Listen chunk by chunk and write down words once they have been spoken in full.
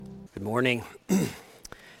Good morning. I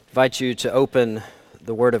invite you to open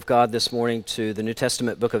the Word of God this morning to the New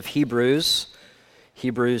Testament book of Hebrews,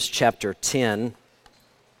 Hebrews chapter 10.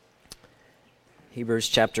 Hebrews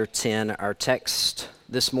chapter 10, our text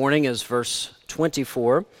this morning is verse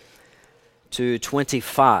 24 to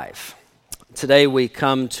 25. Today we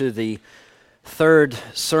come to the third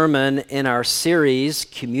sermon in our series,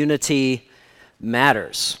 Community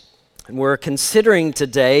Matters. And we're considering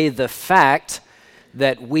today the fact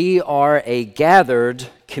that we are a gathered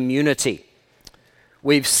community.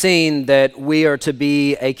 We've seen that we are to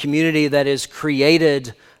be a community that is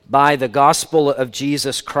created by the gospel of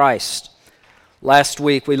Jesus Christ. Last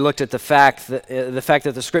week we looked at the fact that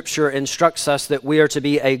the Scripture instructs us that we are to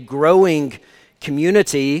be a growing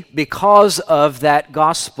community because of that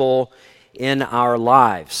gospel in our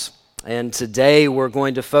lives. And today we're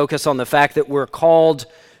going to focus on the fact that we're called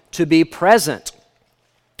to be present.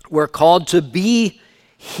 We're called to be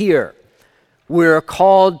here. We're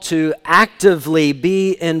called to actively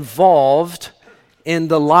be involved in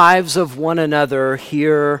the lives of one another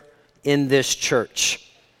here in this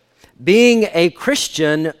church. Being a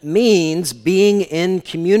Christian means being in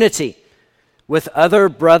community with other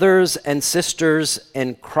brothers and sisters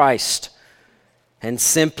in Christ. And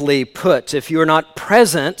simply put, if you're not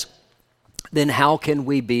present, then how can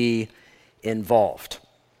we be involved?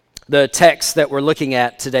 The text that we're looking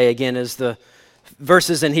at today, again, is the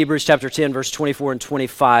verses in Hebrews chapter 10, verse 24 and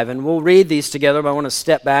 25. And we'll read these together, but I want to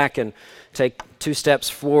step back and take two steps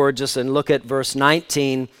forward just and look at verse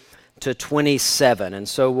 19 to 27. And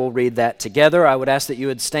so we'll read that together. I would ask that you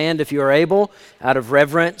would stand if you are able, out of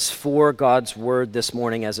reverence for God's word this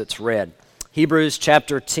morning as it's read. Hebrews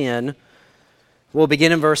chapter 10, we'll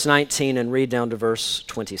begin in verse 19 and read down to verse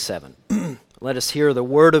 27. Let us hear the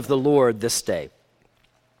word of the Lord this day.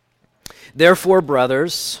 Therefore,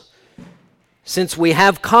 brothers, since we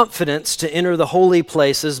have confidence to enter the holy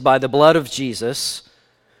places by the blood of Jesus,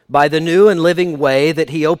 by the new and living way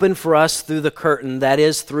that he opened for us through the curtain, that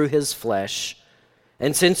is, through his flesh,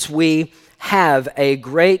 and since we have a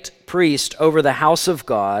great priest over the house of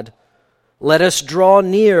God, let us draw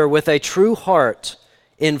near with a true heart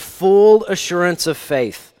in full assurance of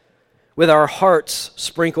faith, with our hearts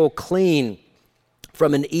sprinkled clean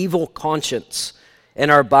from an evil conscience and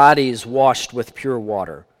our bodies washed with pure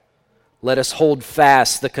water. Let us hold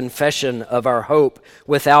fast the confession of our hope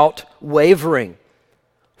without wavering,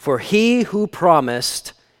 for he who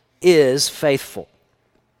promised is faithful.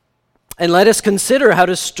 And let us consider how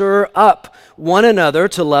to stir up one another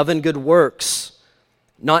to love and good works,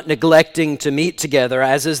 not neglecting to meet together,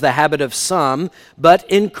 as is the habit of some, but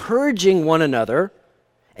encouraging one another,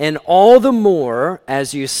 and all the more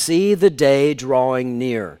as you see the day drawing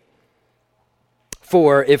near.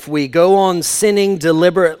 For if we go on sinning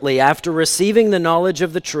deliberately after receiving the knowledge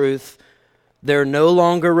of the truth, there no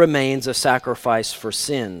longer remains a sacrifice for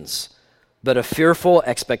sins, but a fearful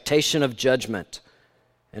expectation of judgment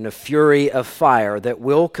and a fury of fire that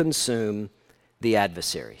will consume the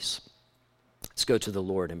adversaries. Let's go to the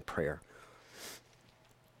Lord in prayer.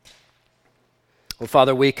 Well,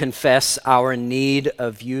 Father, we confess our need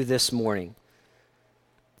of you this morning.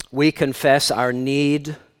 We confess our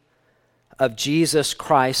need of Jesus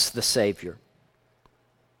Christ the Savior.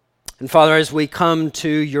 And Father, as we come to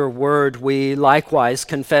your word, we likewise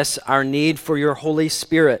confess our need for your Holy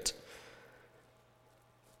Spirit.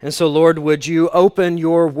 And so, Lord, would you open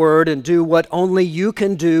your word and do what only you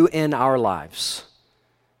can do in our lives?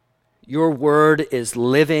 Your word is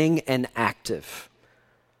living and active.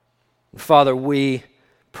 Father, we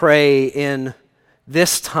pray in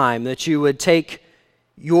this time that you would take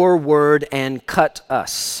your word and cut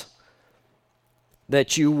us,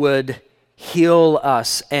 that you would heal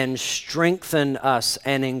us and strengthen us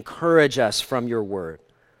and encourage us from your word.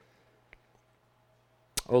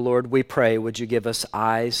 Oh Lord, we pray, would you give us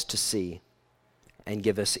eyes to see and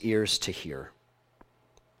give us ears to hear.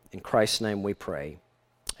 In Christ's name we pray,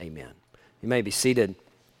 amen. You may be seated.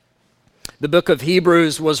 The book of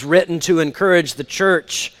Hebrews was written to encourage the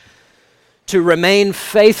church to remain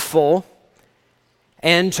faithful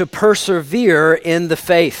and to persevere in the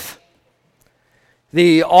faith.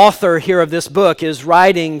 The author here of this book is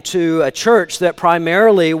writing to a church that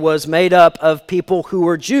primarily was made up of people who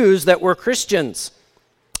were Jews that were Christians.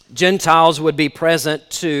 Gentiles would be present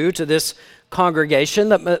too to this congregation,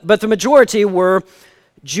 but the majority were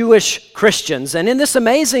Jewish Christians. And in this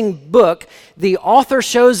amazing book, the author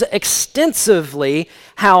shows extensively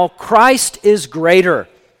how Christ is greater.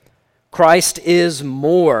 Christ is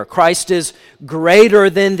more. Christ is greater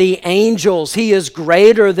than the angels. He is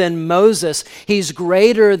greater than Moses. He's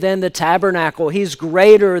greater than the tabernacle. He's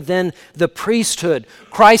greater than the priesthood.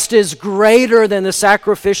 Christ is greater than the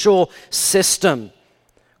sacrificial system.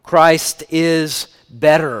 Christ is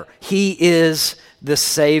better. He is the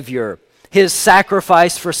Savior. His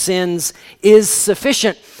sacrifice for sins is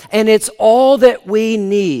sufficient, and it's all that we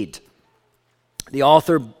need. The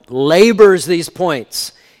author labors these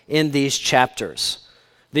points in these chapters.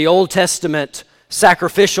 The Old Testament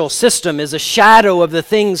sacrificial system is a shadow of the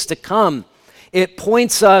things to come. It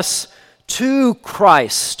points us to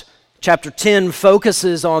Christ. Chapter 10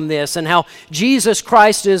 focuses on this and how Jesus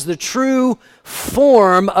Christ is the true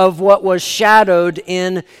form of what was shadowed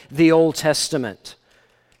in the Old Testament.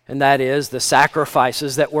 And that is the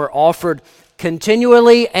sacrifices that were offered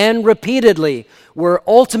continually and repeatedly were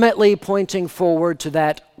ultimately pointing forward to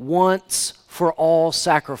that once for all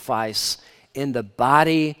sacrifice in the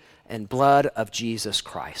body and blood of Jesus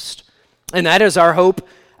Christ. And that is our hope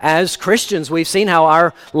as Christians. We've seen how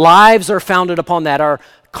our lives are founded upon that. Our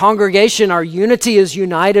congregation, our unity is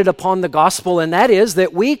united upon the gospel, and that is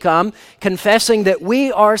that we come confessing that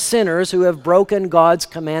we are sinners who have broken God's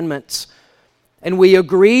commandments. And we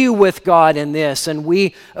agree with God in this, and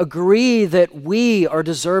we agree that we are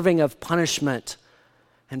deserving of punishment.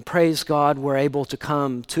 And praise God, we're able to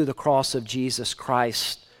come to the cross of Jesus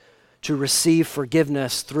Christ to receive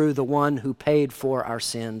forgiveness through the one who paid for our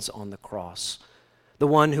sins on the cross, the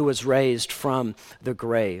one who was raised from the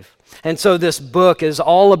grave. And so this book is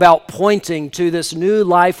all about pointing to this new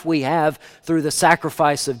life we have through the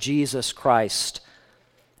sacrifice of Jesus Christ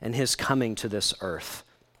and his coming to this earth.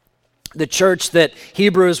 The church that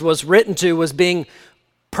Hebrews was written to was being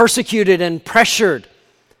persecuted and pressured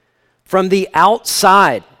from the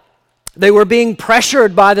outside. They were being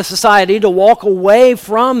pressured by the society to walk away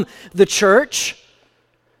from the church.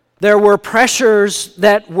 There were pressures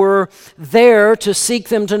that were there to seek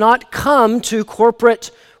them to not come to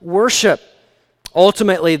corporate worship.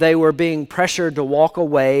 Ultimately, they were being pressured to walk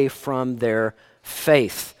away from their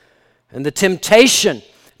faith. And the temptation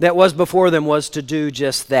that was before them was to do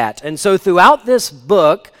just that. And so throughout this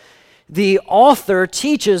book, the author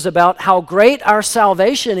teaches about how great our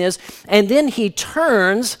salvation is, and then he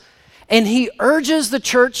turns and he urges the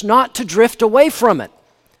church not to drift away from it.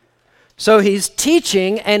 So he's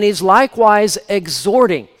teaching and he's likewise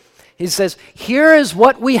exhorting. He says, here is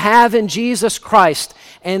what we have in Jesus Christ,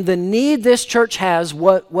 and the need this church has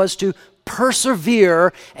was to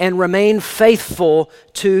persevere and remain faithful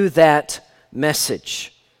to that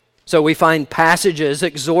message. So we find passages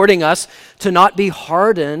exhorting us to not be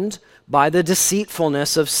hardened by the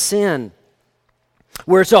deceitfulness of sin.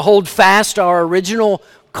 We're to hold fast our original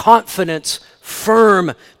confidence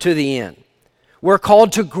firm to the end. We're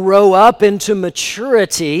called to grow up into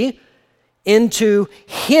maturity, into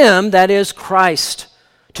Him, that is Christ,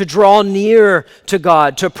 to draw near to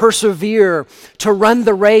God, to persevere, to run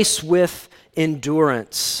the race with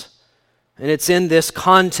endurance. And it's in this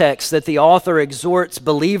context that the author exhorts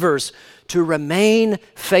believers to remain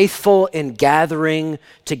faithful in gathering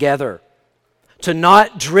together, to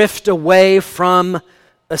not drift away from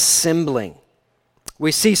assembling.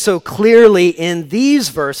 We see so clearly in these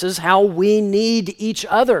verses how we need each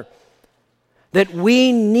other, that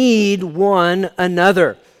we need one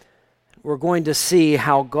another. We're going to see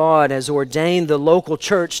how God has ordained the local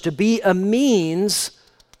church to be a means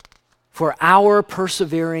for our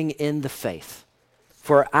persevering in the faith.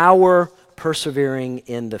 For our persevering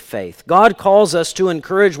in the faith. God calls us to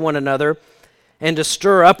encourage one another and to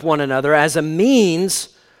stir up one another as a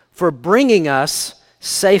means for bringing us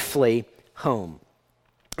safely home.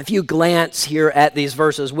 If you glance here at these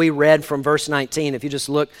verses, we read from verse 19. If you just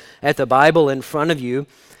look at the Bible in front of you,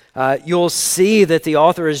 you'll see that the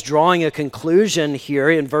author is drawing a conclusion here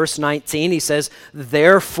in verse 19. He says,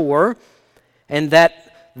 therefore, and that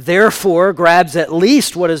therefore grabs at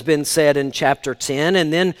least what has been said in chapter 10,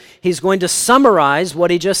 and then he's going to summarize what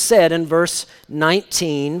he just said in verse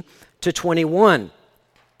 19 to 21.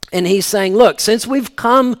 And he's saying, look, since we've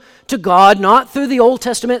come to God not through the Old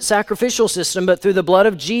Testament sacrificial system, but through the blood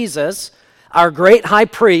of Jesus, our great high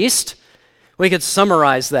priest, we could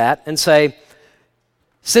summarize that and say,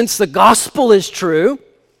 since the gospel is true,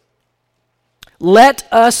 let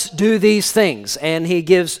us do these things. And he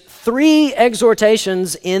gives three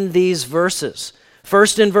exhortations in these verses.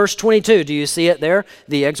 First, in verse 22, do you see it there?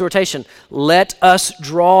 The exhortation, let us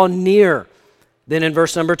draw near. Then in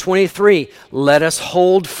verse number 23, let us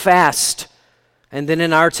hold fast. And then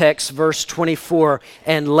in our text, verse 24,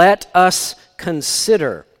 and let us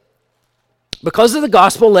consider Because of the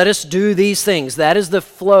gospel, let us do these things. That is the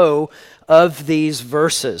flow of these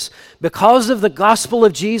verses. Because of the gospel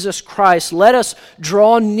of Jesus Christ, let us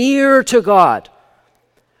draw near to God.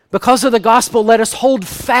 Because of the gospel, let us hold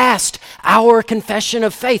fast our confession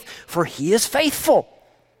of faith, for He is faithful.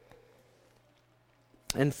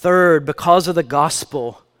 And third, because of the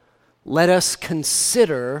gospel, let us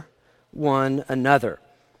consider one another.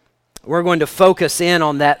 We're going to focus in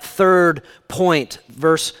on that third point,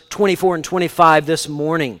 verse 24 and 25 this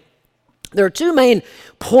morning. There are two main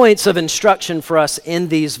points of instruction for us in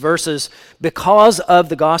these verses because of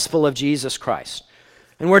the gospel of Jesus Christ.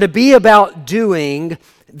 And we're to be about doing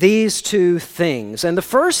these two things. And the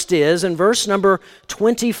first is, in verse number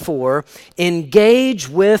 24, engage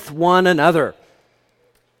with one another.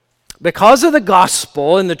 Because of the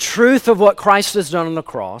gospel and the truth of what Christ has done on the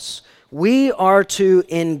cross, we are to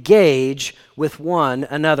engage with one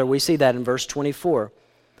another. We see that in verse 24.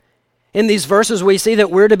 In these verses, we see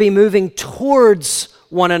that we're to be moving towards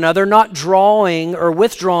one another, not drawing or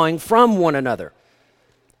withdrawing from one another.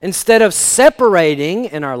 Instead of separating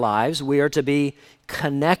in our lives, we are to be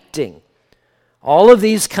connecting. All of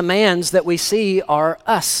these commands that we see are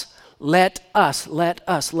us. Let us, let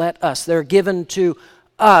us, let us. They're given to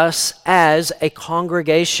us as a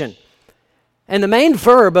congregation. And the main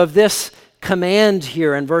verb of this command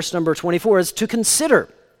here in verse number 24 is to consider.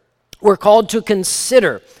 We're called to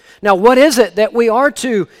consider. Now, what is it that we are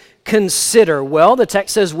to consider? Well, the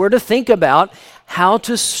text says we're to think about how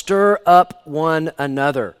to stir up one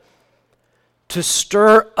another. To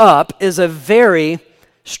stir up is a very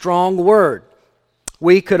strong word.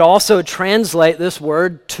 We could also translate this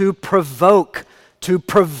word to provoke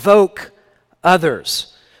others.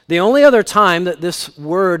 The only other time that this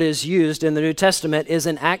word is used in the New Testament is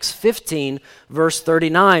in Acts 15, verse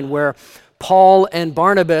 39, where Paul and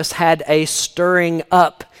Barnabas had a stirring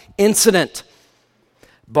up incident.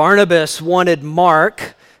 Barnabas wanted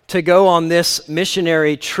Mark to go on this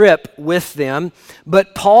missionary trip with them,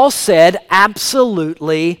 but Paul said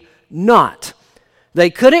absolutely not. They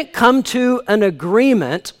couldn't come to an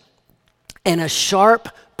agreement, and a sharp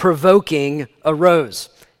provoking arose.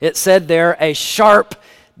 It said there, a sharp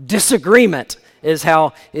disagreement is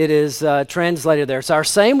how it is translated there. It's our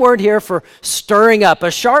same word here for stirring up.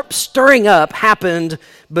 A sharp stirring up happened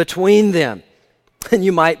between them. And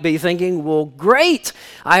you might be thinking, well, great.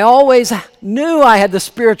 I always knew I had the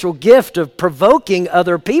spiritual gift of provoking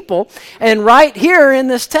other people. And right here in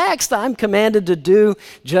this text, I'm commanded to do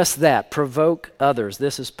just that, provoke others.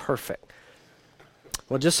 This is perfect.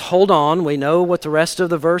 Well, just hold on. We know what the rest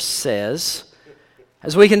of the verse says.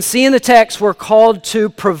 As we can see in the text, we're called to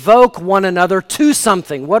provoke one another to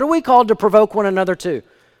something. What are we called to provoke one another to?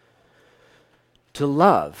 To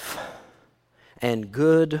love and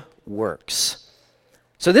good works.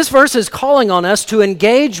 So this verse is calling on us to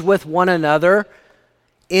engage with one another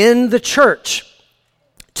in the church,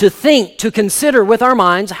 to think, to consider with our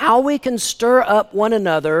minds how we can stir up one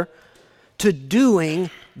another to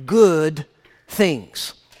doing good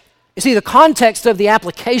things. You see, the context of the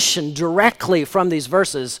application directly from these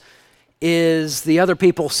verses is the other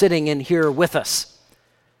people sitting in here with us.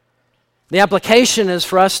 The application is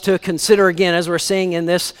for us to consider again, as we're seeing in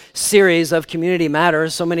this series of Community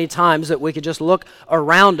Matters so many times that we could just look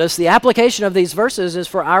around us. The application of these verses is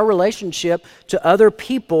for our relationship to other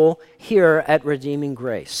people here at Redeeming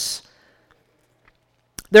Grace.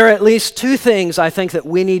 There are at least two things I think that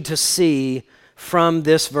we need to see from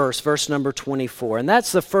this verse number 24. And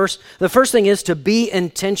that's the first thing is to be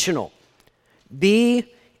intentional. Be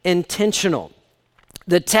intentional.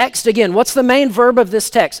 The text, again, what's the main verb of this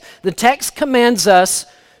text? The text commands us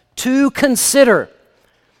to consider.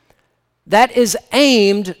 That is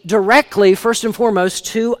aimed directly, first and foremost,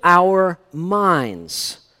 to our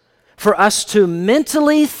minds. For us to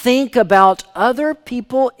mentally think about other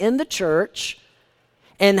people in the church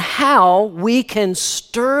and how we can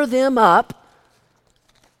stir them up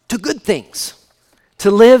to good things,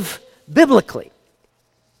 to live biblically.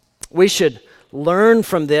 We should learn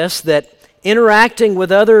from this that interacting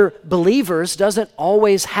with other believers doesn't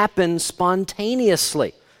always happen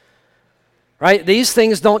spontaneously, right? These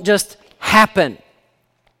things don't just happen.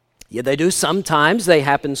 Yeah, they do sometimes. They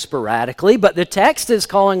happen sporadically, but the text is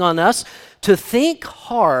calling on us to think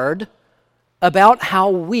hard about how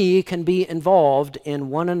we can be involved in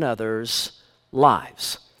one another's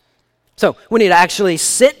lives. So we need to actually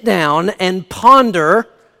sit down and ponder,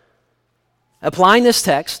 applying this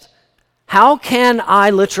text, how can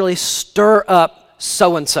I literally stir up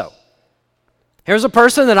so-and-so? Here's a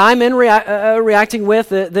person that I'm reacting with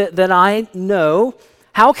that I know.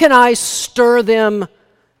 How can I stir them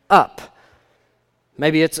up?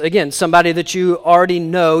 Maybe it's, again, somebody that you already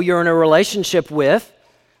know you're in a relationship with.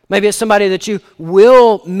 Maybe it's somebody that you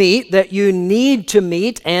will meet, that you need to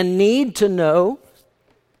meet and need to know.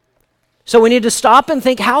 So we need to stop and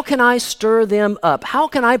think, how can I stir them up? How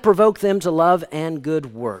can I provoke them to love and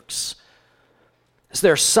good works? Is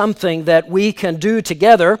there something that we can do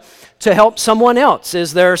together to help someone else?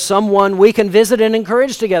 Is there someone we can visit and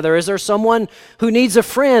encourage together? Is there someone who needs a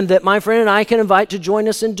friend that my friend and I can invite to join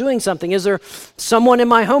us in doing something? Is there someone in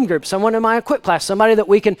my home group, someone in my equip class, somebody that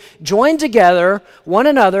we can join together, one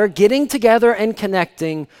another, getting together and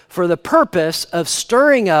connecting for the purpose of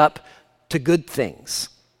stirring up to good things?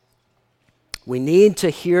 We need to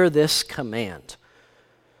hear this command.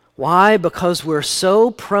 Why? Because we're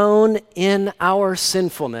so prone in our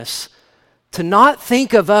sinfulness to not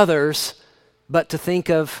think of others, but to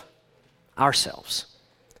think of ourselves.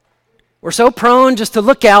 We're so prone just to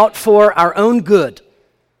look out for our own good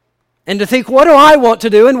and to think, what do I want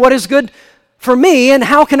to do and what is good for me and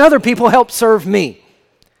how can other people help serve me?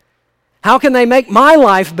 How can they make my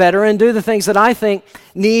life better and do the things that I think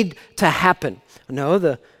need to happen? No,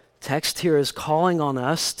 the text here is calling on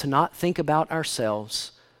us to not think about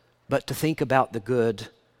ourselves, but to think about the good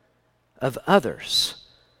of others.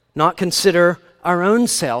 Not consider our own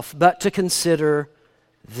self, but to consider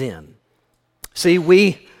them. See,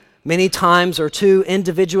 we many times are too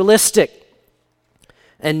individualistic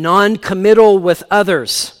and non-committal with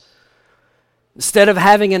others. Instead of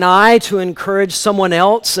having an eye to encourage someone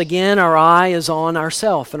else, again, our eye is on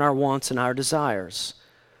ourselves and our wants and our desires.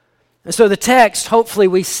 And so the text, hopefully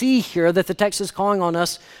we see here that the text is calling on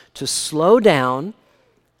us to slow down,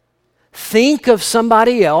 think of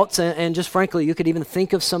somebody else, and just frankly, you could even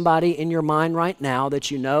think of somebody in your mind right now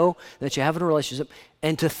that you know, that you have in a relationship,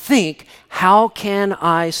 and to think, how can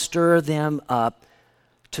I stir them up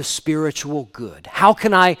to spiritual good? How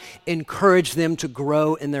can I encourage them to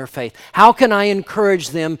grow in their faith? How can I encourage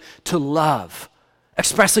them to love?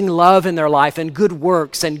 Expressing love in their life and good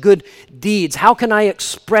works and good deeds. How can I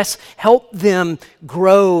help them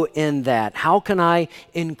grow in that? How can I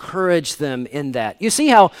encourage them in that? You see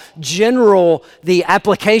how general the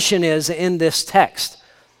application is in this text.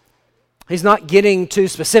 He's not getting too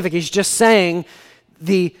specific. He's just saying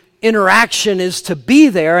the interaction is to be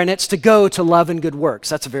there and it's to go to love and good works.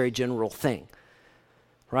 That's a very general thing,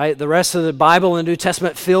 right? The rest of the Bible and New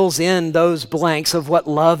Testament fills in those blanks of what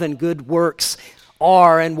love and good works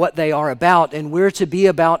are and what they are about, and we're to be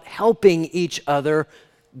about helping each other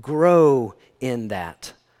grow in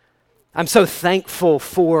that. I'm so thankful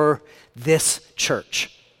for this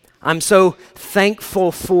church. I'm so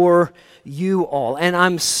thankful for you all, and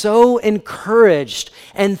I'm so encouraged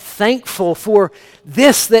and thankful for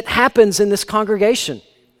this that happens in this congregation.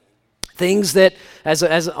 Things that, as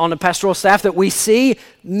on a pastoral staff, that we see,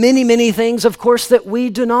 many things, of course, that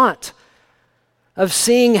we do not. Of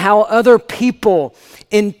seeing how other people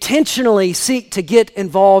intentionally seek to get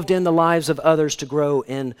involved in the lives of others to grow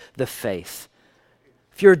in the faith.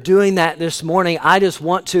 If you're doing that this morning, I just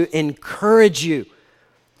want to encourage you.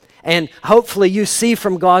 And hopefully you see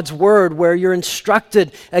from God's word where you're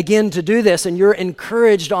instructed again to do this and you're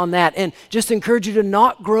encouraged on that. And just encourage you to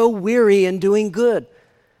not grow weary in doing good.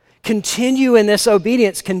 Continue in this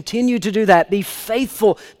obedience. Continue to do that. Be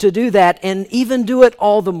faithful to do that and even do it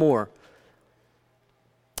all the more.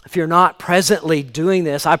 If you're not presently doing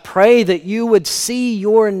this, I pray that you would see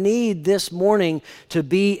your need this morning to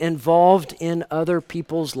be involved in other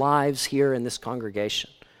people's lives here in this congregation.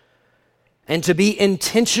 And to be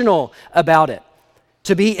intentional about it.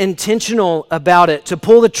 To be intentional about it. To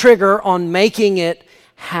pull the trigger on making it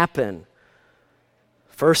happen.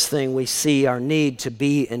 First thing we see our need to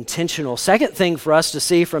be intentional. Second thing for us to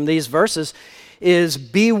see from these verses is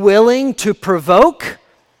be willing to provoke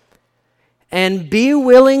and be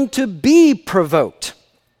willing to be provoked,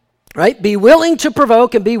 right? Be willing to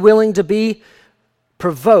provoke and be willing to be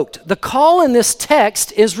provoked. The call in this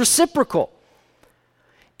text is reciprocal.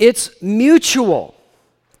 It's mutual.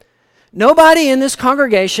 Nobody in this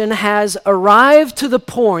congregation has arrived to the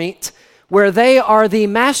point where they are the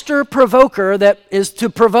master provoker that is to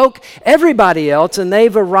provoke everybody else, and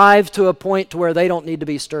they've arrived to a point to where they don't need to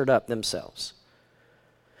be stirred up themselves.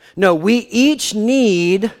 No, we each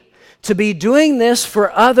need to be doing this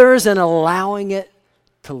for others and allowing it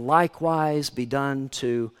to likewise be done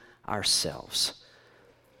to ourselves.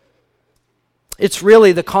 It's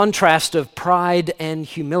really the contrast of pride and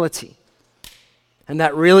humility. And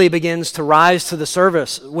that really begins to rise to the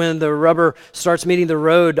surface when the rubber starts meeting the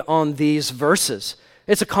road on these verses.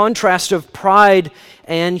 It's a contrast of pride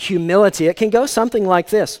and humility. It can go something like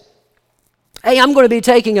this. Hey, I'm going to be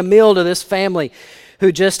taking a meal to this family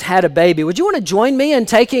who just had a baby. Would you want to join me in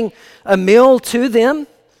taking a meal to them?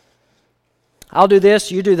 I'll do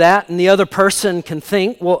this, you do that, and the other person can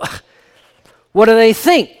think, well, what do they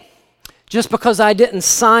think? Just because I didn't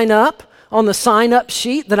sign up on the sign-up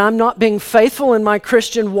sheet that I'm not being faithful in my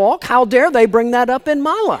Christian walk, how dare they bring that up in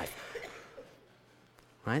my life?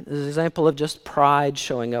 Right? This is an example of just pride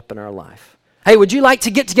showing up in our life. Hey, would you like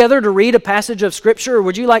to get together to read a passage of Scripture, or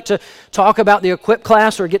would you like to talk about the Equip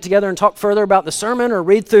class, or get together and talk further about the sermon, or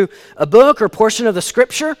read through a book or portion of the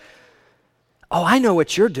Scripture? Oh, I know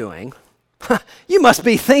what you're doing. You must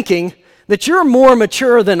be thinking that you're more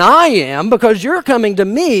mature than I am because you're coming to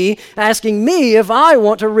me asking me if I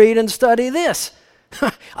want to read and study this.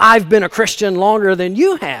 I've been a Christian longer than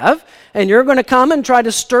you have, and you're going to come and try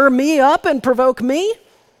to stir me up and provoke me?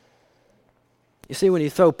 You see, when you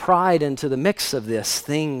throw pride into the mix of this,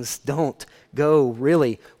 things don't go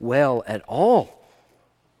really well at all.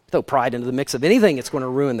 Throw pride into the mix of anything, it's going to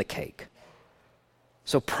ruin the cake.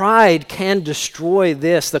 So pride can destroy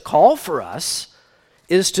this. The call for us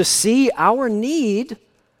is to see our need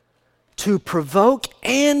to provoke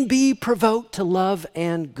and be provoked to love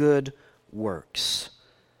and good works.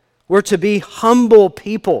 We're to be humble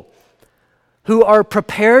people who are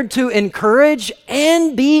prepared to encourage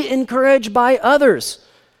and be encouraged by others.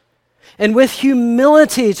 And with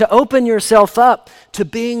humility to open yourself up to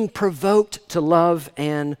being provoked to love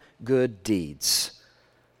and good deeds.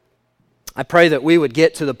 I pray that we would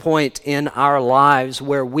get to the point in our lives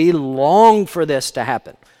where we long for this to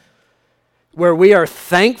happen, where we are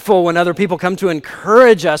thankful when other people come to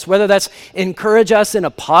encourage us, whether that's encourage us in a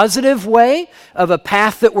positive way of a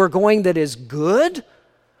path that we're going that is good,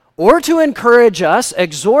 or to encourage us,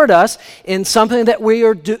 exhort us in something that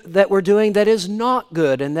we're doing that is not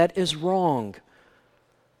good and that is wrong.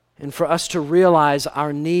 And for us to realize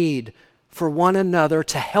our need for one another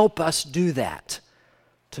to help us do that.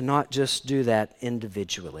 To not just do that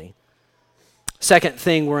individually. Second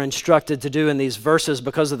thing we're instructed to do in these verses,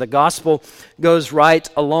 because of the gospel, goes right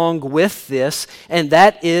along with this, and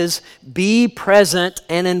that is be present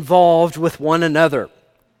and involved with one another.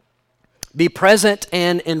 Be present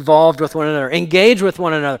and involved with one another. Engage with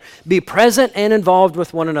one another. Be present and involved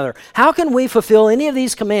with one another. How can we fulfill any of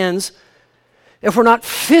these commands if we're not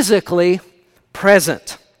physically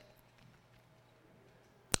present?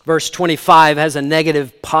 Verse 25 has a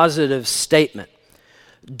negative, positive statement.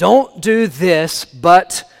 Don't do this,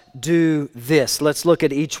 but do this. Let's look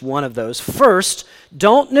at each one of those. First,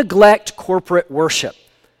 don't neglect corporate worship.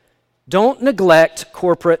 Don't neglect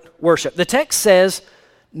corporate worship. The text says,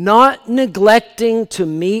 not neglecting to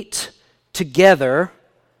meet together,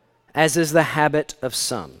 as is the habit of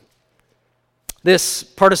some. This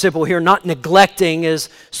participle here, not neglecting, is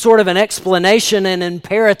sort of an explanation and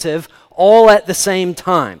imperative all at the same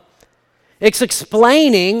time. It's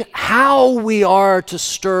explaining how we are to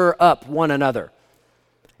stir up one another.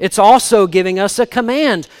 It's also giving us a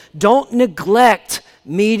command. Don't neglect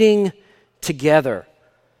meeting together.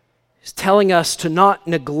 It's telling us to not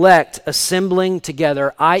neglect assembling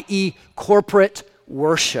together, i.e., corporate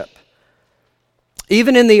worship.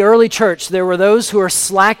 Even in the early church, there were those who are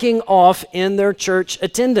slacking off in their church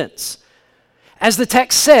attendance. As the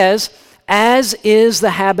text says, as is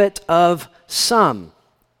the habit of some.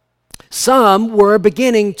 Some were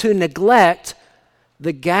beginning to neglect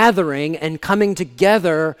the gathering and coming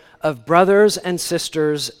together of brothers and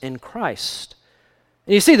sisters in Christ.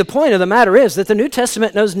 And you see, the point of the matter is that the New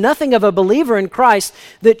Testament knows nothing of a believer in Christ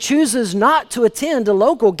that chooses not to attend a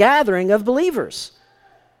local gathering of believers.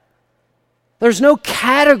 There's no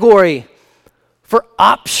category for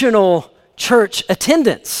optional church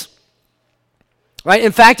attendance. Right?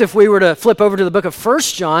 In fact, if we were to flip over to the book of 1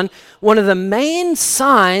 John, one of the main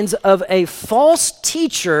signs of a false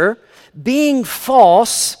teacher being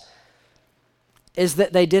false is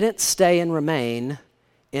that they didn't stay and remain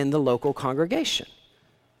in the local congregation.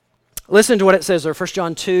 Listen to what it says there, 1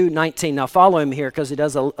 John 2:19. Now follow him here because he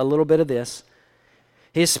does a little bit of this.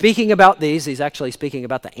 He's speaking about these. He's actually speaking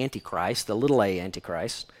about the Antichrist, the little a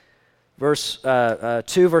Antichrist. Verse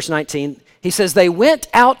 2, verse 19. He says, they went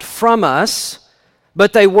out from us,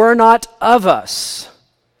 but they were not of us.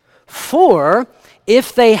 For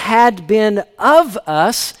if they had been of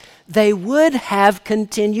us, they would have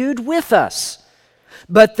continued with us.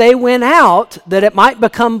 But they went out that it might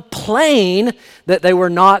become plain that they were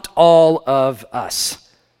not all of us.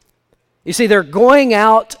 You see, their going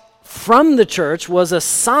out from the church was a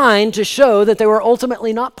sign to show that they were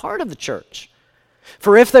ultimately not part of the church.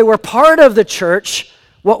 For if they were part of the church,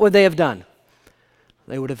 what would they have done?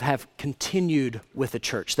 They would have continued with the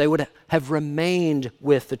church. They would have remained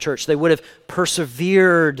with the church. They would have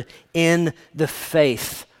persevered in the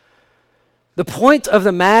faith. The point of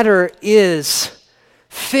the matter is,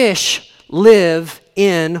 fish live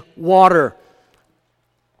in water.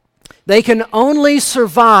 They can only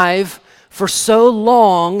survive for so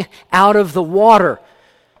long out of the water.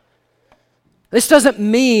 This doesn't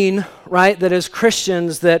mean, right, that as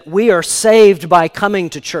Christians that we are saved by coming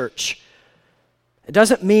to church. It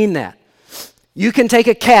doesn't mean that. You can take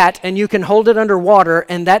a cat and you can hold it under water,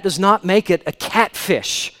 and that does not make it a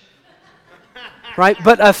catfish. Right?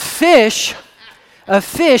 But a fish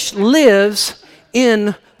lives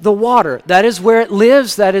in the water. That is where it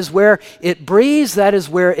lives, that is where it breathes, that is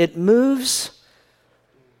where it moves.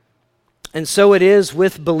 And so it is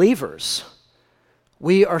with believers.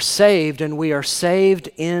 We are saved, and we are saved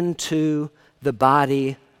into the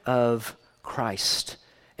body of Christ.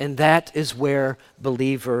 And that is where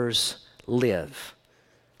believers live.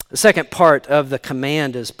 The second part of the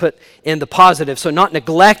command is put in the positive, so not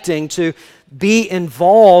neglecting to be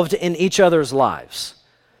involved in each other's lives.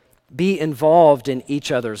 Be involved in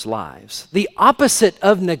each other's lives. The opposite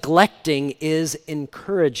of neglecting is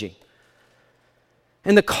encouraging.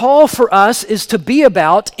 And the call for us is to be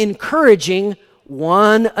about encouraging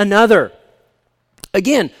one another.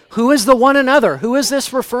 Again, who is the one another? Who is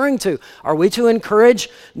this referring to? Are we to encourage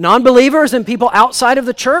non-believers and people outside of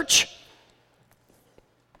the church?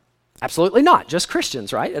 Absolutely not. Just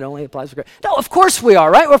Christians, right? It only applies to Christians. No, of course we are,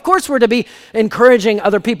 right? Of course we're to be encouraging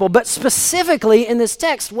other people. But specifically in this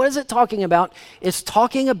text, what is it talking about? It's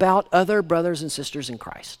talking about other brothers and sisters in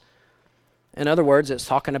Christ. In other words, it's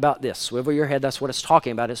talking about this. Swivel your head, that's what it's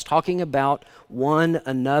talking about. It's talking about one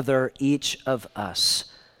another, each of us.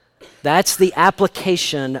 That's the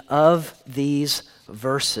application of these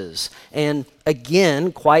verses. And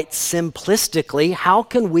again, quite simplistically, how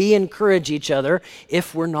can we encourage each other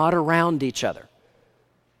if we're not around each other?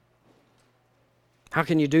 How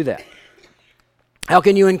can you do that? How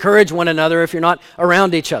can you encourage one another if you're not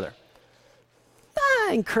around each other?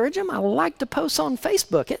 I encourage them. I like to post on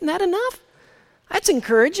Facebook. Isn't that enough? That's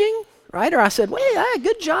encouraging, right? Or I said, well, yeah,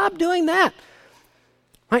 good job doing that.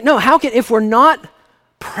 Right? No, if we're not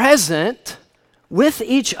present with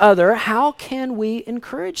each other, how can we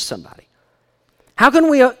encourage somebody? How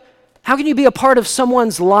can you be a part of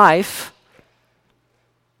someone's life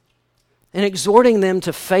and exhorting them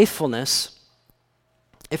to faithfulness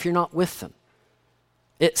if you're not with them?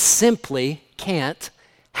 It simply can't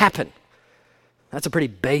happen. That's a pretty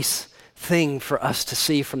base thing for us to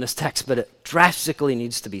see from this text, but it drastically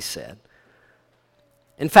needs to be said.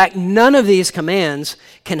 In fact, none of these commands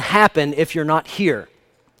can happen if you're not here,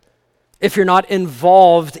 if you're not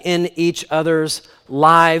involved in each other's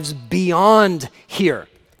lives beyond here,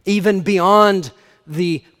 even beyond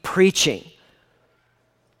the preaching.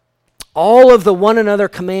 All of the one another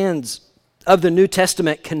commands of the New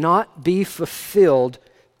Testament cannot be fulfilled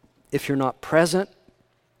if you're not present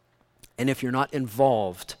and if you're not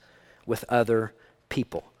involved with other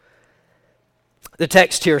people. The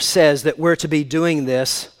text here says that we're to be doing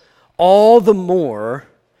this all the more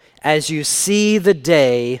as you see the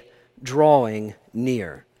day drawing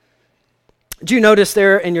near. Do you notice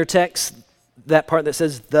there in your text that part that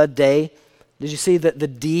says the day? Did you see that the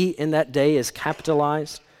D in that day is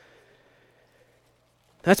capitalized?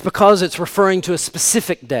 That's because it's referring to a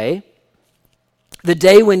specific day, the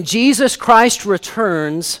day when Jesus Christ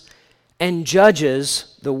returns and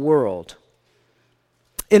judges the world.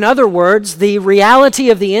 In other words, the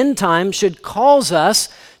reality of the end time should cause us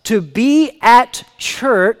to be at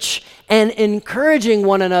church and encouraging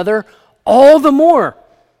one another all the more.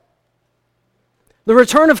 The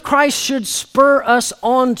return of Christ should spur us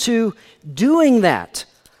on to doing that,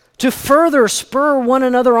 to further spur one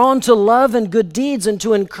another on to love and good deeds, and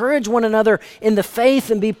to encourage one another in the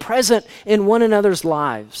faith and be present in one another's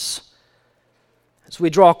lives. As we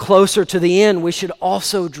draw closer to the end, we should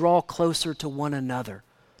also draw closer to one another.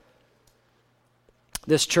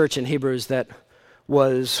 This church in Hebrews that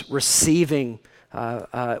was receiving,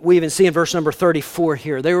 we even see in verse number 34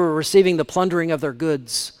 here, they were receiving the plundering of their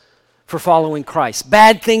goods for following Christ.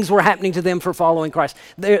 Bad things were happening to them for following Christ.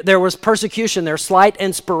 There was persecution there, slight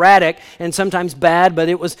and sporadic, and sometimes bad, but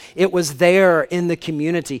it was there in the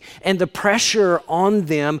community. And the pressure on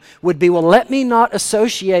them would be, well, let me not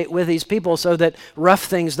associate with these people so that rough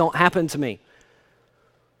things don't happen to me.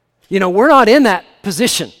 You know, we're not in that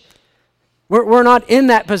position. We're not in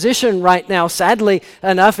that position right now. Sadly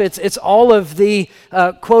enough, it's all of the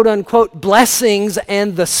quote-unquote blessings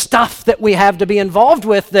and the stuff that we have to be involved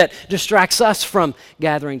with that distracts us from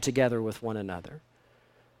gathering together with one another.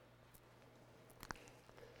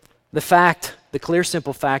 The clear,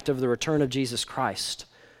 simple fact of the return of Jesus Christ.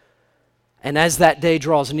 And as that day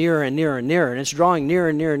draws nearer and nearer and nearer, and it's drawing nearer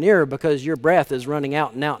and nearer and nearer because your breath is running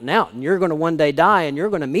out and out and out, and you're going to one day die and you're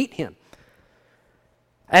going to meet him.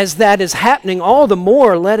 As that is happening, all the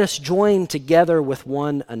more let us join together with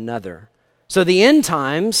one another. So the end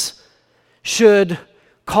times should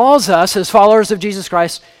cause us, as followers of Jesus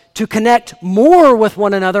Christ, to connect more with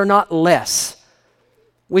one another, not less.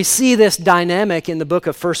 We see this dynamic in the book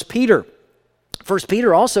of 1 Peter. 1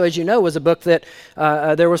 Peter also, as you know, was a book that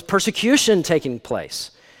there was persecution taking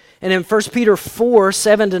place. And in 1 Peter 4,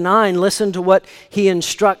 7-9, listen to what he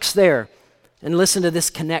instructs there. And listen to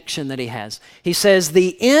this connection that he has. He says,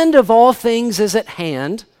 "The end of all things is at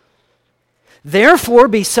hand. Therefore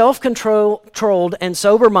be self-controlled and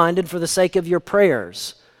sober-minded for the sake of your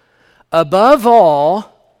prayers. Above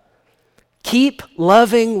all, keep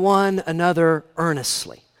loving one another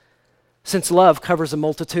earnestly, since love covers a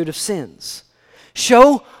multitude of sins.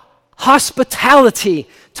 Show hospitality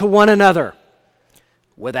to one another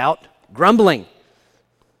without grumbling."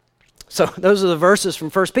 So those are the verses from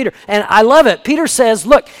 1 Peter. And I love it. Peter says,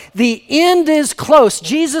 look, the end is close.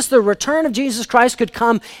 The return of Jesus Christ could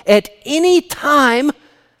come at any time.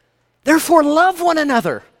 Therefore, love one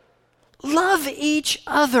another. Love each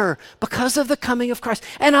other because of the coming of Christ.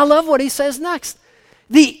 And I love what he says next.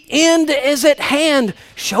 The end is at hand.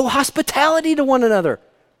 Show hospitality to one another.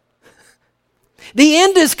 The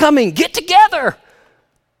end is coming. Get together.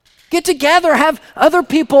 Get together, have other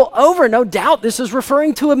people over. No doubt this is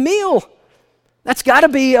referring to a meal. That's got to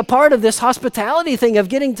be a part of this hospitality thing of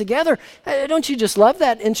getting together. Don't you just love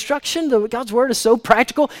that instruction? God's word is so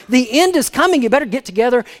practical. The end is coming. You better get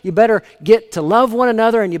together. You better get to love one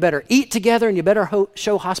another, and you better eat together, and you better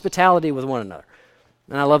show hospitality with one another.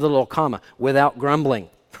 And I love the little comma, without grumbling.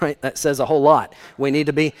 Right? That says a whole lot. We need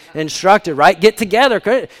to be instructed, right? Get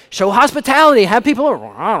together. Show hospitality. Have people over.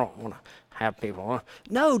 I don't want to have people.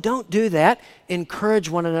 No, don't do that. Encourage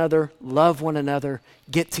one another, love one another,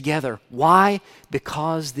 get together. Why?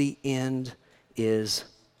 Because the end is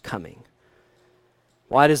coming.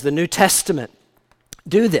 Why does the New Testament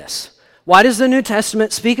do this? Why does the New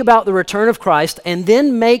Testament speak about the return of Christ and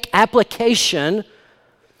then make application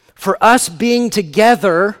for us being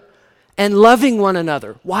together and loving one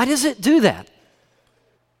another? Why does it do that?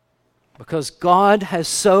 Because God has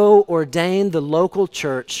so ordained the local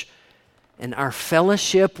church and our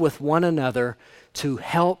fellowship with one another to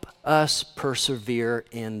help us persevere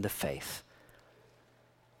in the faith.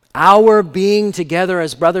 Our being together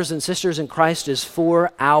as brothers and sisters in Christ is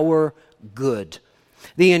for our good.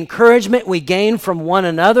 The encouragement we gain from one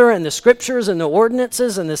another and the scriptures and the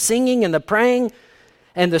ordinances and the singing and the praying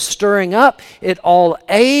and the stirring up, it all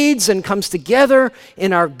aids and comes together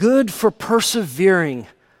in our good for persevering.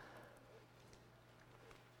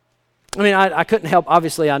 I mean, I couldn't help,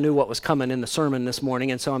 obviously I knew what was coming in the sermon this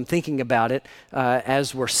morning, and so I'm thinking about it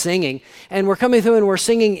as we're singing. And we're coming through and we're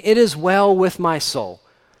singing, "It is well with my soul."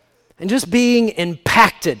 And just being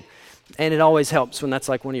impacted, and it always helps when that's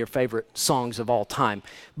like one of your favorite songs of all time.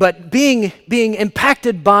 But being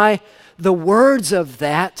impacted by the words of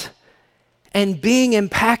that and being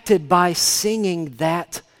impacted by singing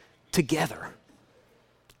that together.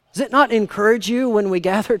 Does it not encourage you when we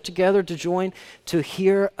gather together to join to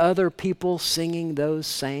hear other people singing those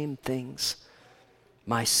same things?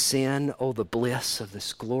 My sin, oh the bliss of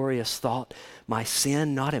this glorious thought. My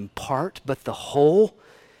sin not in part, but the whole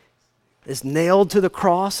is nailed to the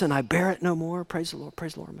cross and I bear it no more. Praise the Lord,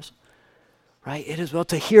 praise the Lord. Right? It is well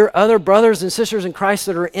to hear other brothers and sisters in Christ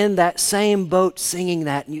that are in that same boat singing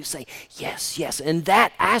that, and you say, yes, yes. And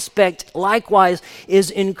that aspect likewise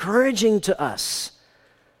is encouraging to us.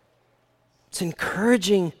 It's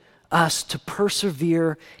encouraging us to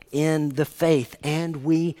persevere in the faith, and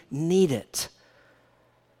we need it.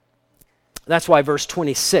 That's why verse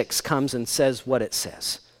 26 comes and says what it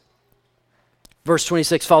says. Verse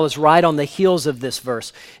 26 follows right on the heels of this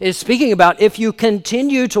verse. It is speaking about if you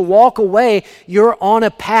continue to walk away, you're on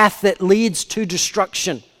a path that leads to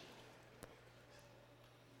destruction.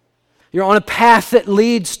 You're on a path that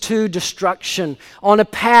leads to destruction, on a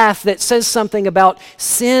path that says something about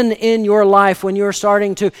sin in your life when you're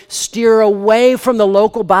starting to steer away from the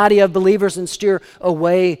local body of believers and steer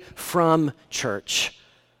away from church.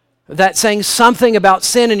 That's saying something about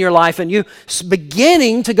sin in your life and you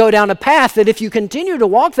beginning to go down a path that if you continue to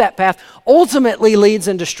walk that path, ultimately leads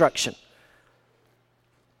in destruction.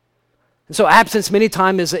 And so absence many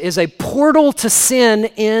times is a portal to sin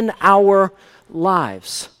in our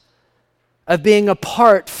lives, of being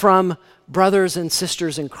apart from brothers and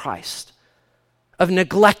sisters in Christ, of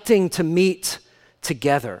neglecting to meet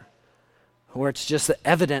together, where it's just the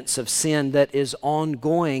evidence of sin that is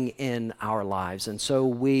ongoing in our lives. And so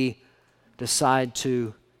we decide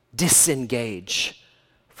to disengage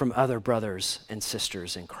from other brothers and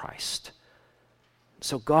sisters in Christ.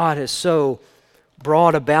 So God has so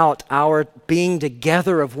brought about our being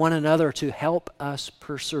together of one another to help us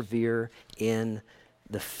persevere in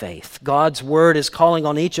the faith. God's word is calling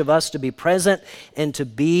on each of us to be present and to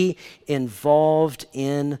be involved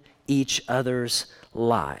in each other's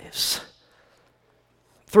lives.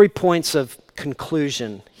 3 points of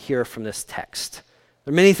conclusion here from this text.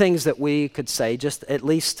 There are many things that we could say, just at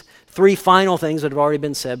least 3 final things that have already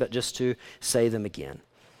been said, but just to say them again.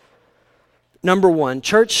 Number 1,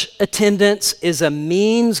 church attendance is a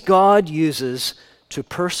means God uses to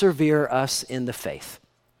persevere us in the faith.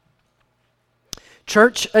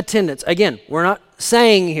 Church attendance. Again, we're not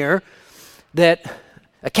saying here that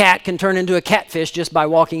a cat can turn into a catfish just by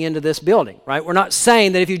walking into this building, right? We're not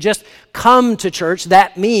saying that if you just come to church,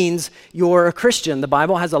 that means you're a Christian. The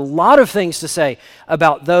Bible has a lot of things to say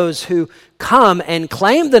about those who come and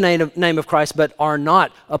claim the name of Christ but are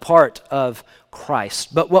not a part of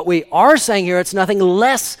Christ. But what we are saying here, it's nothing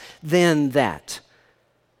less than that.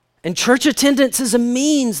 And church attendance is a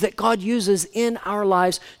means that God uses in our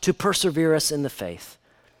lives to persevere us in the faith.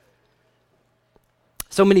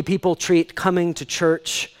 So many people treat coming to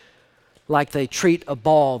church like they treat a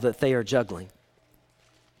ball that they are juggling.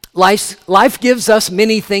 Life gives us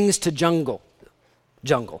many things to juggle,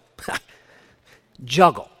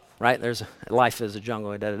 right? Life is a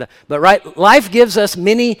jungle, but right, life gives us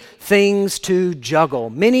many things to juggle,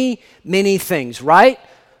 many things, right?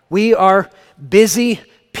 We are busy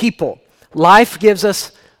people. Life gives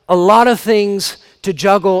us a lot of things to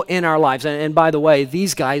juggle in our lives. And by the way,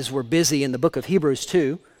 these guys were busy in the book of Hebrews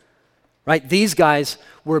too, right? These guys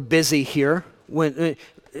were busy here.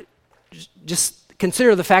 Just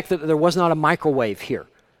consider the fact that there was not a microwave here,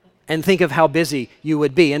 and think of how busy you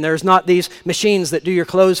would be. And there's not these machines that do your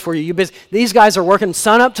clothes for you. These guys are working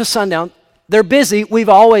sun up to sundown. They're busy. We've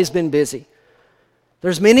always been busy.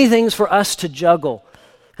 There's many things for us to juggle.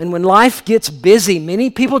 And when life gets busy,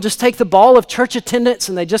 many people just take the ball of church attendance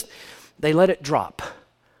and they let it drop.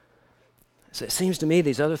 So it seems to me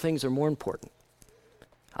these other things are more important.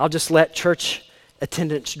 I'll just let church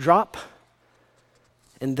attendance drop,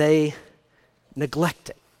 and they neglect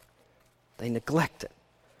it. They neglect it.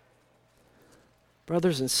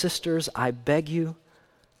 Brothers and sisters, I beg you,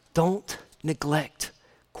 don't neglect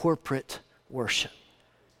corporate worship.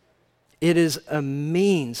 It is a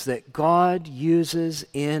means that God uses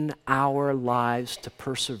in our lives to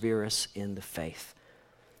persevere us in the faith.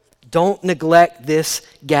 Don't neglect this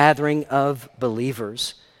gathering of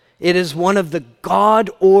believers. It is one of the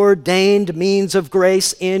God-ordained means of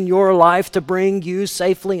grace in your life to bring you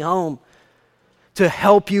safely home, to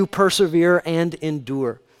help you persevere and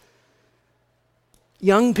endure.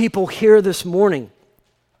 Young people here this morning,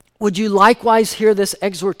 would you likewise hear this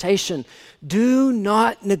exhortation? Do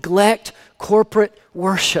not neglect corporate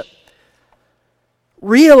worship.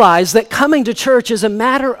 Realize that coming to church is a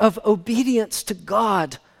matter of obedience to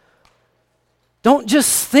God. Don't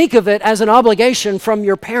just think of it as an obligation from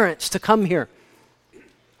your parents to come here,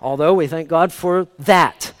 although we thank God for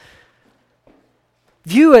that.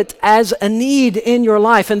 View it as a need in your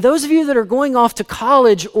life. And those of you that are going off to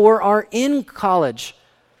college or are in college,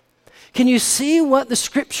 can you see what the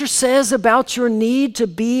Scripture says about your need to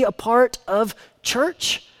be a part of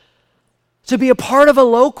church? To be a part of a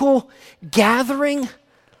local gathering?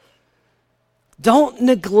 Don't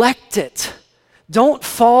neglect it. Don't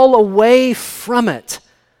fall away from it.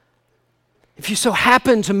 If you so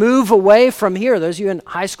happen to move away from here, those of you in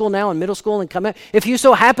high school now and middle school and come out, if you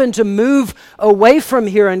so happen to move away from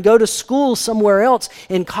here and go to school somewhere else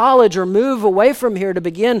in college, or move away from here to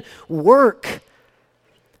begin work,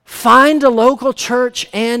 find a local church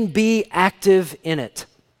and be active in it.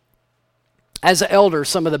 As an elder,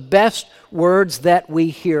 some of the best words that we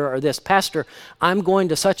hear are this: Pastor, I'm going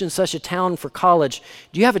to such and such a town for college.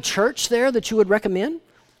 Do you have a church there that you would recommend?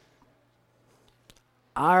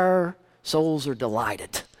 Our souls are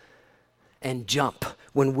delighted and jump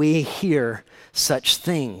when we hear such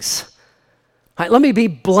things. All right, let me be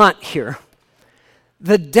blunt here.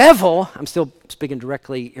 The devil, I'm still speaking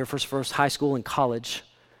directly here first high school and college.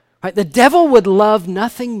 Right, the devil would love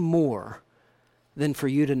nothing more than for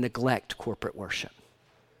you to neglect corporate worship.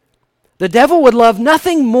 The devil would love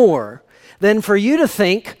nothing more than for you to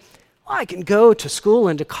think, well, I can go to school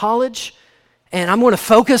and to college, and I'm going to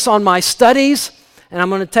focus on my studies, and I'm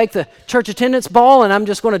going to take the church attendance ball, and I'm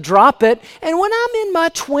just going to drop it. And when I'm in my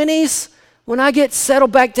 20s, When I get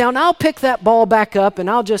settled back down, I'll pick that ball back up and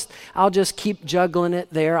I'll just keep juggling it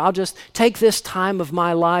there. I'll just take this time of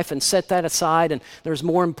my life and set that aside, and there's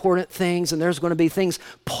more important things, and there's going to be things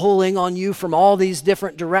pulling on you from all these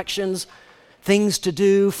different directions, things to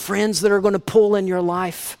do, friends that are going to pull in your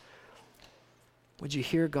life. Would you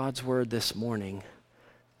hear God's word this morning?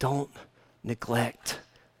 Don't neglect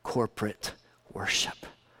corporate worship.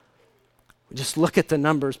 Just look at the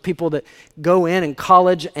numbers. People that go in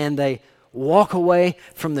college and they walk away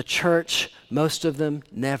from the church, most of them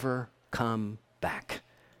never come back.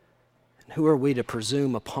 And who are we to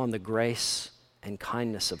presume upon the grace and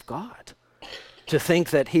kindness of God, to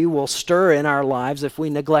think that He will stir in our lives if we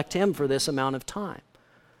neglect Him for this amount of time?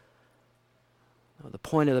 The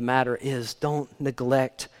point of the matter is, don't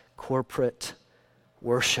neglect corporate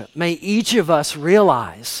worship. May each of us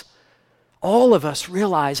realize, all of us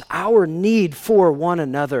realize our need for one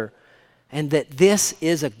another, and that this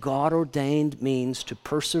is a God-ordained means to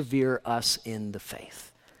persevere us in the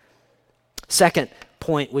faith. Second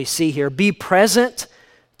point we see here, be present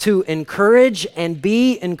to encourage and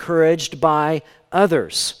be encouraged by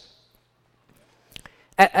others.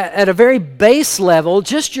 At a very base level,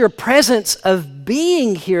 just your presence of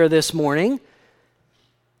being here this morning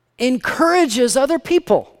encourages other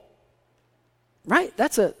people, right?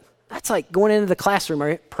 That's like going into the classroom,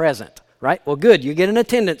 right? Present. Right? Well, good. You get an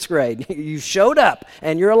attendance grade. You showed up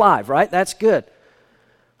and you're alive, right? That's good.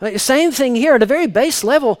 Same thing here. At a very base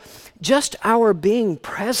level, just our being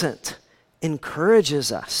present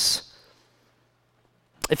encourages us.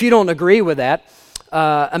 If you don't agree with that,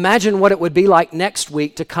 imagine what it would be like next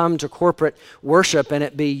week to come to corporate worship and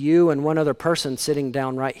it be you and one other person sitting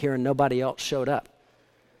down right here and nobody else showed up.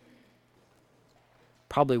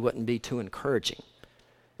 Probably wouldn't be too encouraging.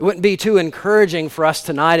 It wouldn't be too encouraging for us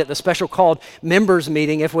tonight at the special called members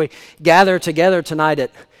meeting if we gather together tonight at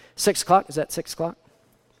 6 o'clock. Is that 6 o'clock?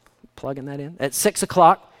 Plugging that in. At 6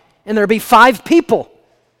 o'clock, and there'd be 5 people.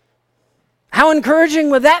 How encouraging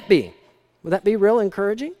would that be? Would that be real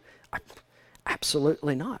encouraging?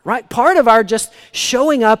 Absolutely not, right? Part of our just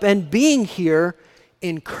showing up and being here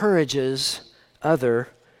encourages other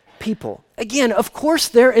people. Again, of course,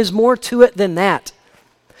 there is more to it than that.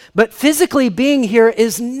 But physically being here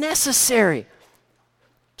is necessary.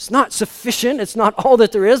 It's not sufficient, it's not all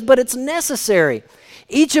that there is, but it's necessary.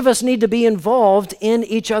 Each of us need to be involved in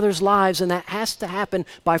each other's lives, and that has to happen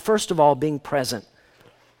by, first of all, being present.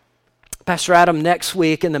 Pastor Adam next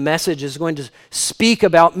week in the message is going to speak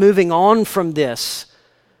about moving on from this,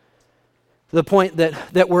 the point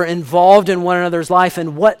that we're involved in one another's life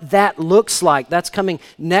and what that looks like. That's coming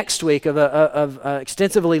next week of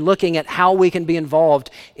extensively looking at how we can be involved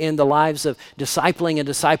in the lives of discipling and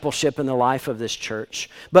discipleship in the life of this church.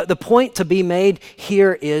 But the point to be made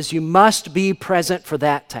here is you must be present for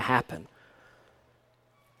that to happen.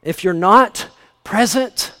 If you're not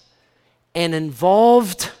present and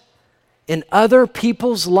involved in other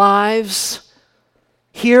people's lives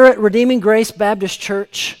here at Redeeming Grace Baptist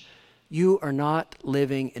Church, you are not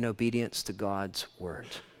living in obedience to God's word.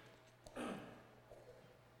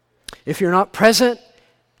 If you're not present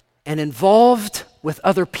and involved with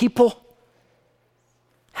other people,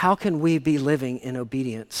 how can we be living in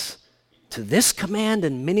obedience to this command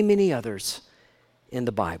and many, many others in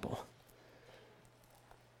the Bible?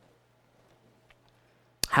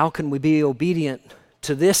 How can we be obedient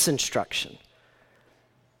to this instruction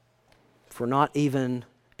if we're not even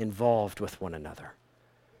involved with one another?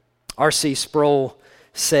 R.C. Sproul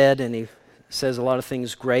said, and he says a lot of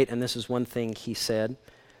things great, and this is one thing he said,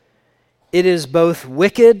 "It is both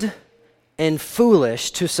wicked and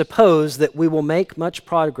foolish to suppose that we will make much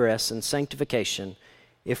progress in sanctification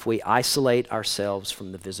if we isolate ourselves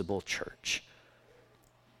from the visible church."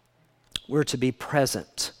 We're to be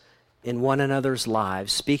present in one another's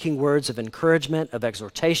lives, speaking words of encouragement, of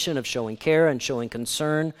exhortation, of showing care and showing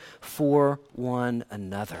concern for one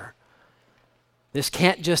another. This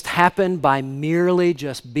can't just happen by merely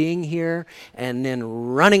just being here and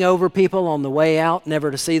then running over people on the way out,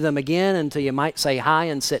 never to see them again until you might say hi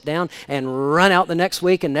and sit down, and run out the next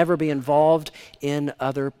week and never be involved in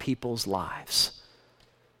other people's lives.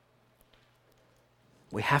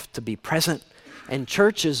 We have to be present, and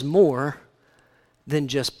church is more than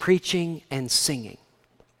just preaching and singing.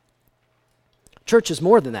 Church is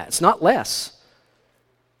more than that. It's not less.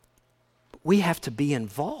 We have to be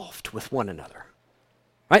involved with one another.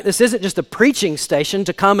 Right? This isn't just a preaching station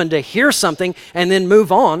to come and to hear something and then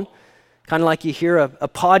move on. Kind of like you hear a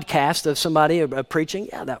podcast of somebody preaching.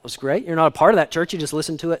 Yeah, that was great. You're not a part of that church. You just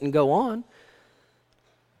listen to it and go on.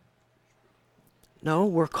 No,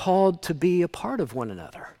 we're called to be a part of one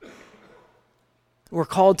another. We're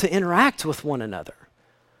called to interact with one another.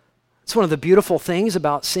 It's one of the beautiful things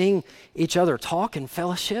about seeing each other talk and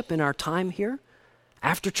fellowship in our time here,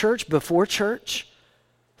 after church, before church,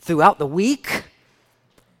 throughout the week.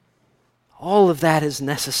 All of that is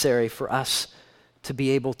necessary for us to be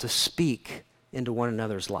able to speak into one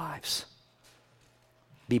another's lives.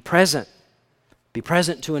 Be present. Be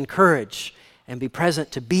present to encourage, and be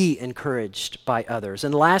present to be encouraged by others.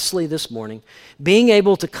 And lastly this morning, being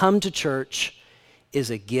able to come to church is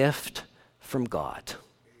a gift from God.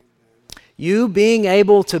 You being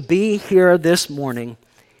able to be here this morning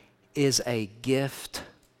is a gift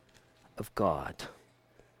of God.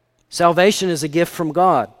 Salvation is a gift from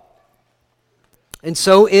God. And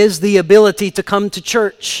so is the ability to come to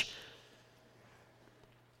church.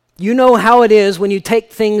 You know how it is when you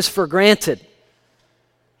take things for granted,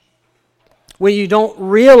 when you don't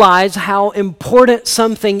realize how important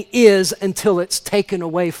something is until it's taken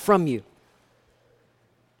away from you.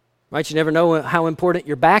 Right? You never know how important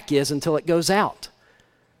your back is until it goes out.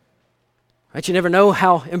 Right? You never know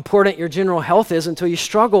how important your general health is until you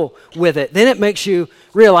struggle with it. Then it makes you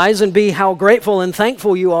realize and be how grateful and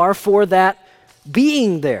thankful you are for that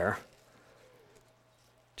being there.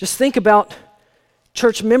 Just think about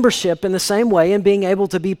church membership in the same way and being able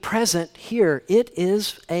to be present here. It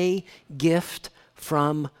is a gift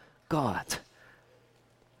from God.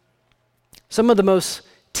 Some of the most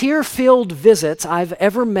tear-filled visits I've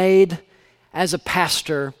ever made as a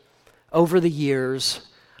pastor over the years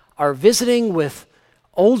are visiting with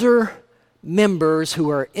older members who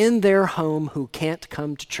are in their home who can't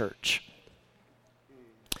come to church.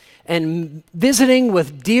 And visiting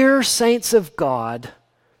with dear saints of God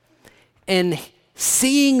and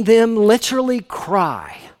seeing them literally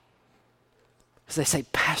cry as they say,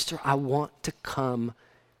 "Pastor, I want to come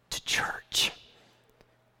to church.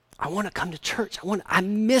 I want to come to church. I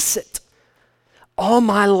miss it. All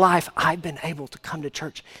my life I've been able to come to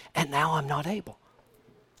church, and now I'm not able."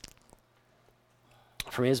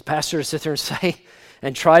 For me as a pastor to sit there and say,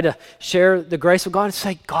 and try to share the grace of God and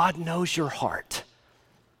say, God knows your heart.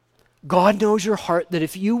 God knows your heart, that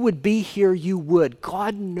if you would be here, you would.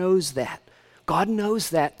 God knows that. God knows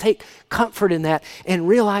that. Take comfort in that and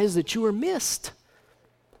realize that you are missed.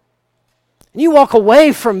 And you walk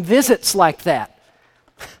away from visits like that,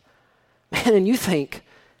 man, and you think,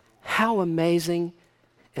 how amazing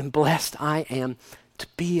and blessed I am to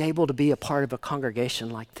be able to be a part of a congregation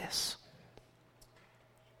like this.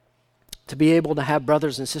 To be able to have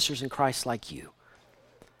brothers and sisters in Christ like you.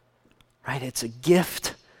 Right? It's a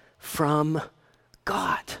gift from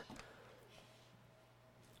God.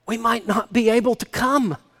 We might not be able to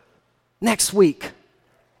come next week.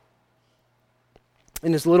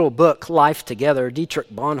 In his little book, Life Together, Dietrich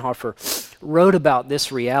Bonhoeffer wrote about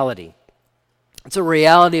this reality. It's a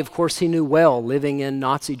reality, of course, he knew well, living in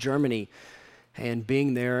Nazi Germany and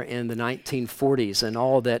being there in the 1940s and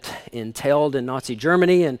all that entailed in Nazi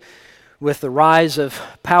Germany, and with the rise of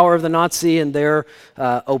power of the Nazi and their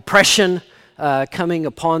oppression coming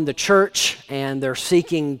upon the church, and they're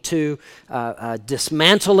seeking to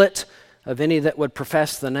dismantle it of any that would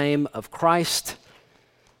profess the name of Christ.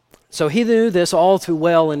 So he knew this all too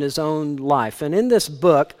well in his own life. And in this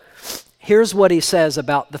book, here's what he says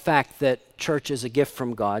about the fact that church is a gift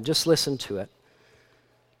from God. Just listen to it.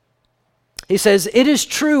 He says, "It is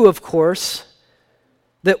true, of course,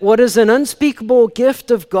 that what is an unspeakable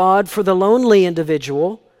gift of God for the lonely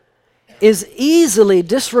individual is easily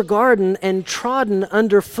disregarded and trodden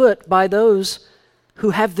underfoot by those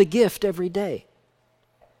who have the gift every day.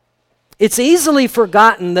 It's easily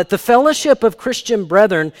forgotten that the fellowship of Christian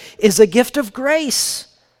brethren is a gift of grace,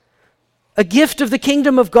 a gift of the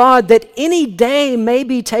kingdom of God that any day may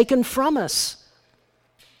be taken from us.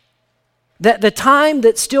 That the time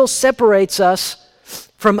that still separates us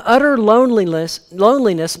from utter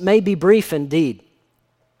loneliness may be brief indeed.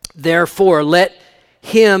 Therefore, let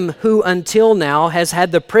him who until now has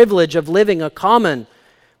had the privilege of living a common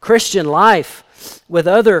Christian life with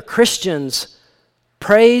other Christians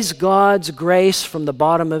praise God's grace from the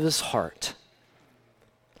bottom of his heart.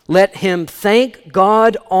 Let him thank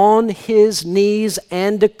God on his knees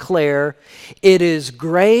and declare, it is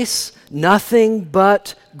grace, nothing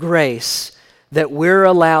but grace, that we're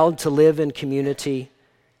allowed to live in community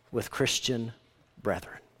with Christian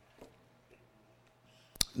brethren.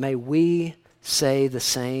 May we say the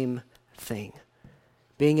same thing.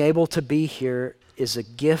 Being able to be here is a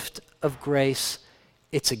gift of grace.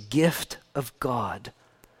 It's a gift of God.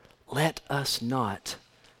 Let us not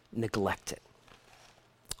neglect it.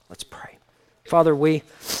 Let's pray. Father, we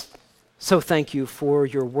so thank you for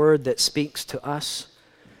your word that speaks to us.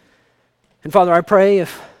 And Father, I pray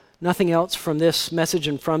if nothing else from this message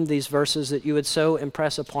and from these verses, that you would so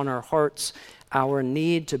impress upon our hearts our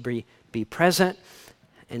need to be present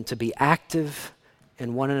and to be active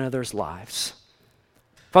in one another's lives.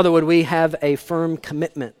 Father, would we have a firm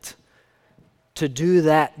commitment to do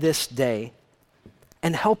that this day,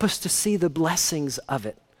 and help us to see the blessings of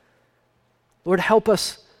it. Lord, help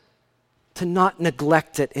us to not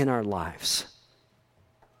neglect it in our lives.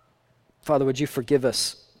 Father, would you forgive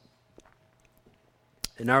us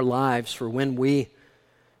in our lives for when we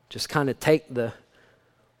just kind of take the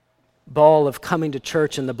ball of coming to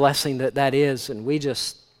church and the blessing that that is, and we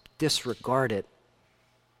just disregard it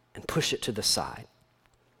and push it to the side.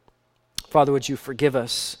 Father, would you forgive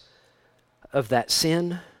us of that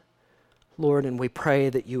sin, Lord, and we pray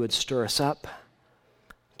that you would stir us up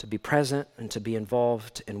to be present and to be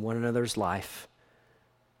involved in one another's life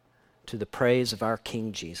to the praise of our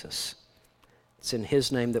King Jesus. It's in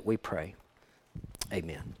his name that we pray.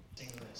 Amen.